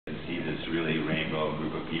really rainbow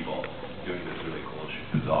group of people doing this really cool,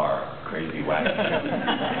 bizarre, crazy, wacky show.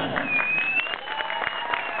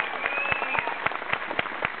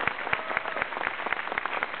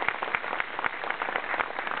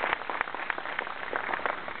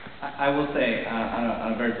 I will say,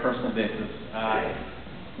 on a very personal basis,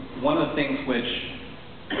 one of the things which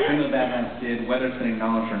the Badlands did, whether it's been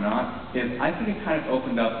acknowledged or not, is I think it kind of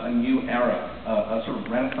opened up a new era, a sort of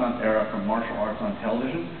renaissance era for martial arts on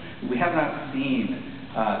television. We have not seen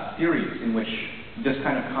series in which this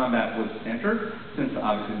kind of combat was centered since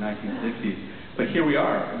obviously the 1960s. But here we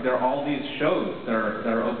are. There are all these shows that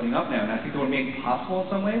are opening up now, and I think they were made possible in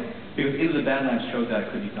some ways because Into the Badlands showed that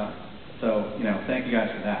it could be done. So, thank you guys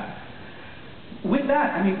for that. With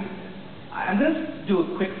that, I mean, I'm going to do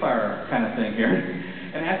a quick fire kind of thing here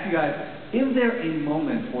and ask you guys, is there a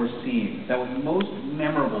moment or scene that was most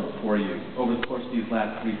memorable for you over the course of these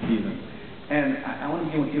last 3 seasons? And I want to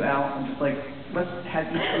begin with you, Al. I'm just like, let's have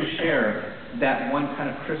each of you share that one kind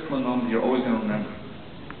of crystal moment you're always going to remember.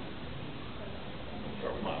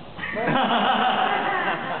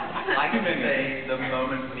 I can say the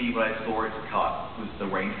moment for me when I saw it cut was the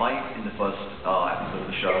rain fight in the first episode of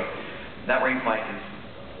the show. That rain fight is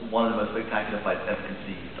one of the most spectacular fights ever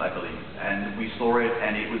conceived, I believe. And we saw it,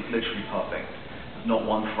 and it was literally perfect. There's not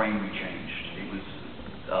one frame we changed. It was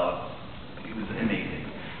amazing.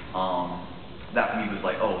 That for me was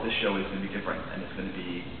like, oh, this show is going to be different, and it's going to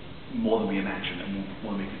be more than we imagined, and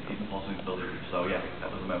more than we could even possibly believe. So yeah,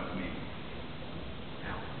 that was the moment for me.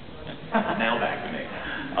 Now back to me.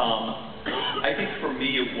 I think for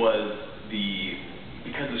me it was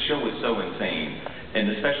because the show was so insane, and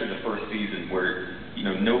especially the first season where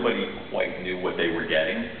nobody quite knew what they were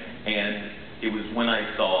getting, and it was when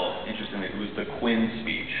I saw, interestingly, it was the Quinn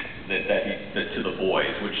speech that to the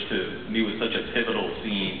boys, which to me was such a pivotal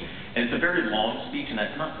scene, and it's a very long speech, and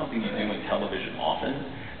that's not something you do in television often.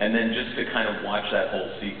 And then just to kind of watch that whole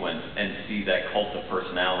sequence and see that cult of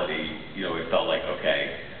personality, it felt like,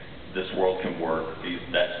 okay, this world can work.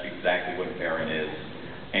 That's exactly what a Baron is.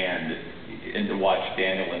 And to watch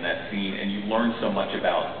Daniel in that scene, and you learn so much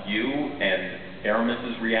about you and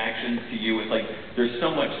Aramis's reaction to you. It's like there's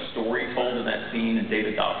so much story told in that scene, and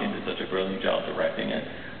David Dawkins did such a brilliant job directing it.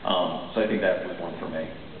 So I think that was one for me.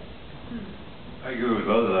 I agree with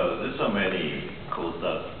both of those. There's so many cool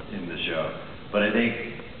stuff in the show. But I think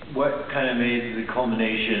what kind of made the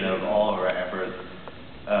culmination of all of our efforts,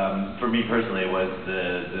 for me personally, was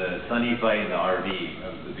the Sunny fight in the RV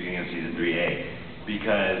of the beginning of season 3A.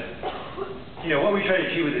 Because, what we try to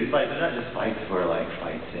achieve with these fights, they're not just fights for,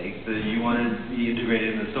 fight's sake. You want to be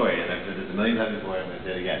integrated in the story. And I've said this a million times before, and I'm going to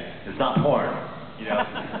say it again. It's not porn.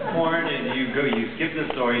 Porn is you skip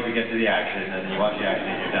the story to get to the action, and then you watch the action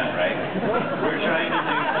and you're done, right? We're trying to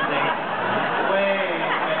do something way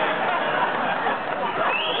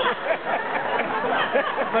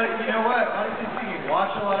But you know what? Honestly speaking,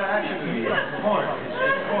 watch a lot of action movies. Porn. It's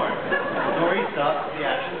just porn. The story sucks, the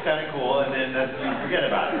action's kind of cool, and then you forget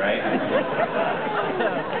about it, right? And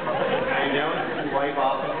now it's wipe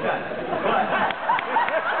off and it's done.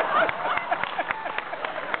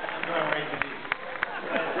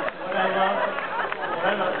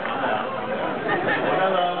 But what I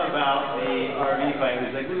love about the RV fight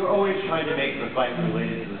is we were always trying to make the fight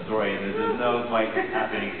related to the story, and there's no fight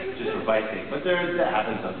happening just for fight's sake. But that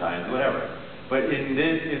happens sometimes, whatever. But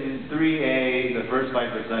in 3A, the first fight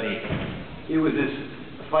for Sunny, it was this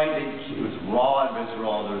fight that it was raw and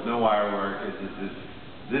visceral. There was no wire work. It's just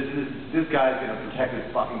this guy's gonna protect his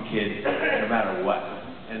fucking kid no matter what.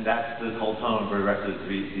 And that's the whole tone for the rest of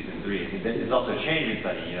season 3. It's also changed in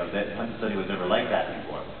Sunny, that Sunny was never like that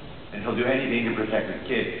before. And he'll do anything to protect his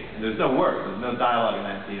kid. And there's no work, there's no dialogue in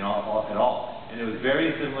that scene at all. And it was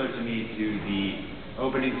very similar to me to the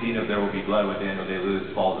opening scene of There Will Be Blood with Daniel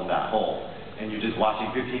Day-Lewis falls in that hole. And you're just watching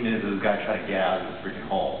 15 minutes of this guy trying to get out of this freaking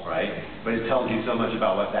hole, right? But it tells you so much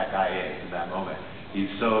about what that guy is in that moment. He's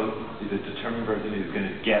a determined person who's going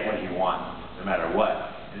to get what he wants, no matter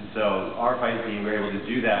what. And so our fight scene, we're able to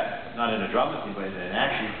do that, not in a drama scene, but in an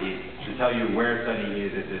action scene, to tell you where Sunny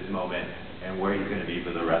is at this moment and where he's going to be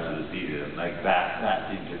for the rest of the season. Like that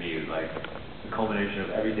scene to me is like the culmination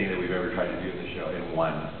of everything that we've ever tried to do in the show in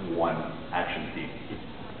one action scene.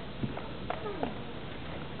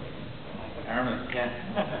 Aramis. Yeah.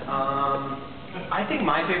 I think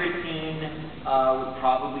my favorite scene would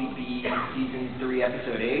probably be season 3,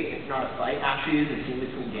 episode 8. It's not a fight, actually. It's a scene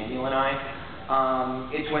between Daniel and I.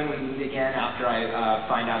 It's when we meet again after I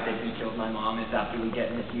find out that he killed my mom. It's after we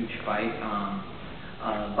get in this huge fight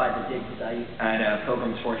by the dig site at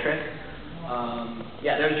Pilgrim's Fortress.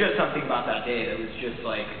 Yeah, there was just something about that day that was just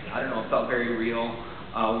like, I don't know, it felt very real.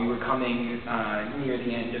 we were coming near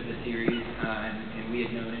the end of the series, and we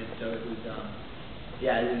had known it, so it was,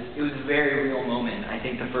 it was a very real moment. I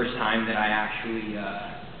think the first time that I actually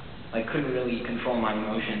couldn't really control my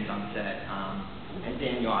emotions on set, and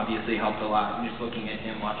Daniel obviously helped a lot. And just looking at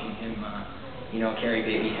him, watching him, carry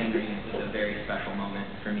baby Henry was a very special moment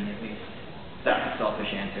for me, at least. That's a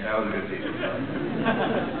selfish answer. That was a good season.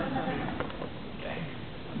 Okay.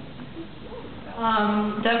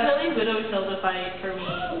 Definitely Widow Tilda fight for me.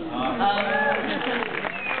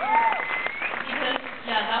 Because,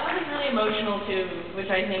 that one is really emotional too,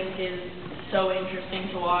 which I think is so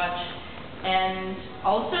interesting to watch. And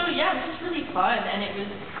also, it was just really fun, and it was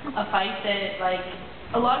a fight that,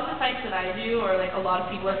 a lot of the fights that I do are, a lot of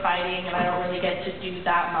people are fighting, and I don't really get to do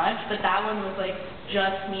that much, but that one was,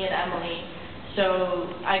 just me and Emily. So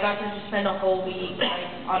I got to just spend a whole week,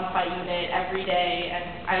 on Fight Unit every day,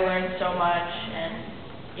 and I learned so much,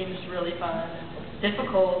 and it was really fun and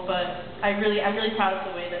difficult, but I'm really proud of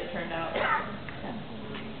the way that it turned out.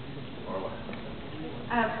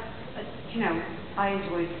 I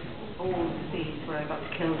enjoyed all the scenes where I got to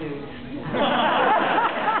kill dudes.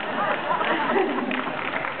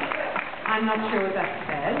 I'm not sure what that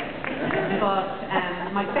says, but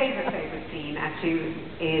my favorite scene actually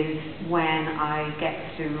is when I get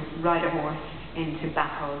to ride a horse into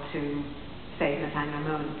battle to save Nathaniel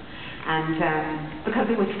Moon. And because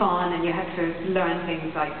it was fun and you had to learn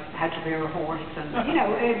things like how to rear a horse and,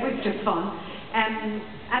 it was just fun. And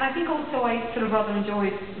I think also I sort of rather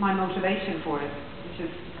enjoyed my motivation for it, which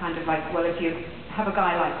is kind of like, well, if you have a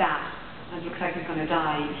guy like that and it looks like he's going to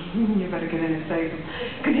die, you better get in and save him,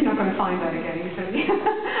 because you're not going to find that again easily.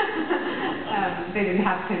 They didn't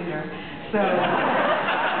have Tinder, so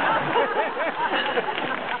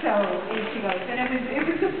in she goes, and it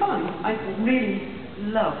was just fun. I really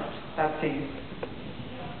loved that scene.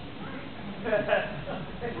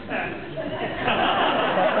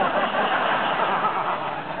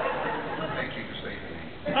 Thank you for saving me.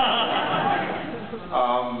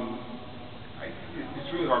 It's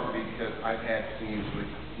really hard for me because I've had scenes with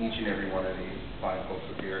each and every one of these fine folks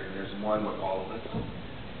up here, and there's one with all of us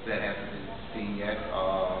that hasn't been seen yet,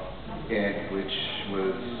 and which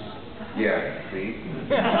was, see?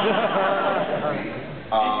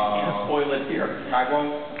 Can't spoil it here. I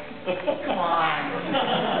won't. Come on.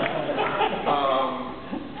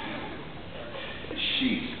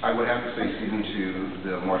 I would have to say season 2,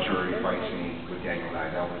 the mortuary fight scene with Daniel and I,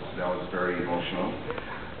 that was very emotional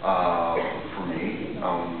for me,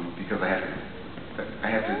 because I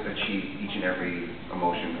had to achieve each and every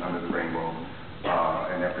emotion under the rainbow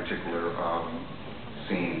in that particular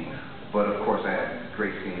scene. But of course, I had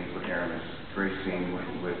great scenes with Aramis, great scene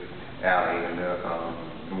with Allie, and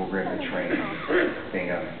when we're in the train,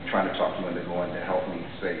 trying to talk to him into going to help me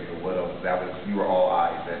save the widow. You were all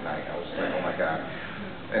eyes that night. I was just like, oh my God.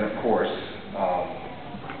 And of course,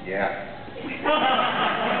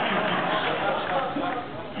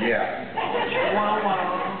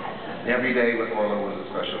 every day with Orla was a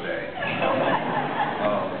special day.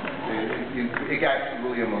 It got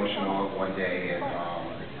really emotional one day, and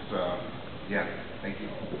thank you.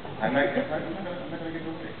 I'm not gonna give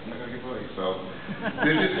away. I'm not gonna give away. So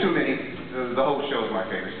there's just too many. The whole show is my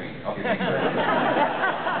favorite scene. Okay.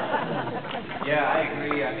 Yeah, I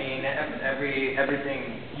agree. I mean,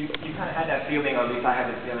 everything. You kind of had that feeling, or at least I had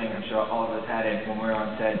this feeling. I'm sure all of us had it when we were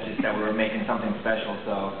on set, just that we were making something special.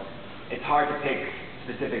 So it's hard to pick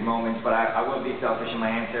specific moments, but I will be selfish in my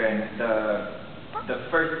answer. And the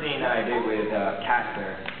first scene that I did with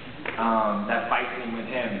Casper, that fight scene with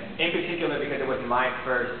him, in particular because it was my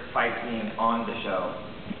first fight scene on the show.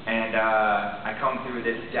 And I come through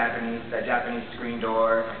that Japanese screen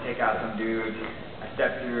door, I take out some dudes, I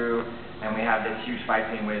step through, and we have this huge fight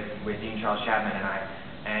scene with Dean Charles Chapman and I.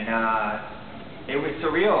 And it was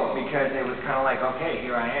surreal because it was kind of like, okay,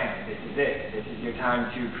 here I am, this is it. This is your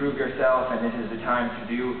time to prove yourself, and this is the time to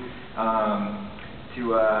do,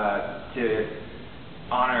 to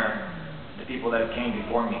honor the people that came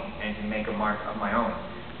before me and to make a mark of my own.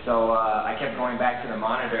 So I kept going back to the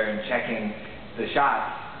monitor and checking the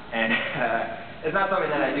shots, and it's not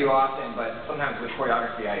something that I do often, but sometimes with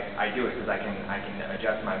choreography I do it because I can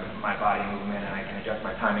adjust my body movement and I can adjust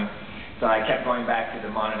my timing. So I kept going back to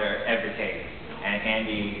the monitor every take, and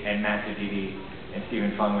Andy and Master Didi and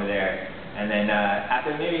Stephen Fung were there. And then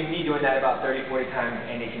after maybe me doing that about 30, 40 times,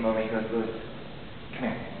 Andy came over and he goes, "Louis, come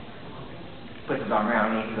here." Puts his arm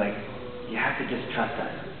around me, he's like, "You have to just trust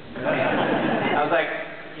us." I was like,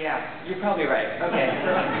 yeah, you're probably right. Okay,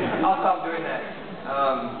 I'll stop doing that.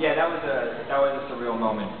 That was a surreal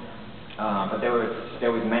moment. but there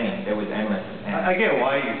was many. There was endless. And I get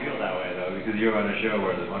why you feel that way though, because you're on a show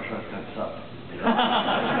where the martial arts guys suck. You know?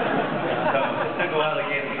 So it took a while to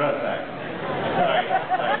gain the trust back. Sorry.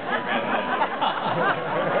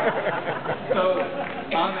 So,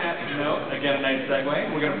 on that note, again, a nice segue.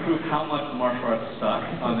 We're going to prove how much the martial arts suck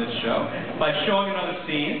on this show by showing another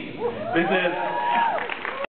scene. This is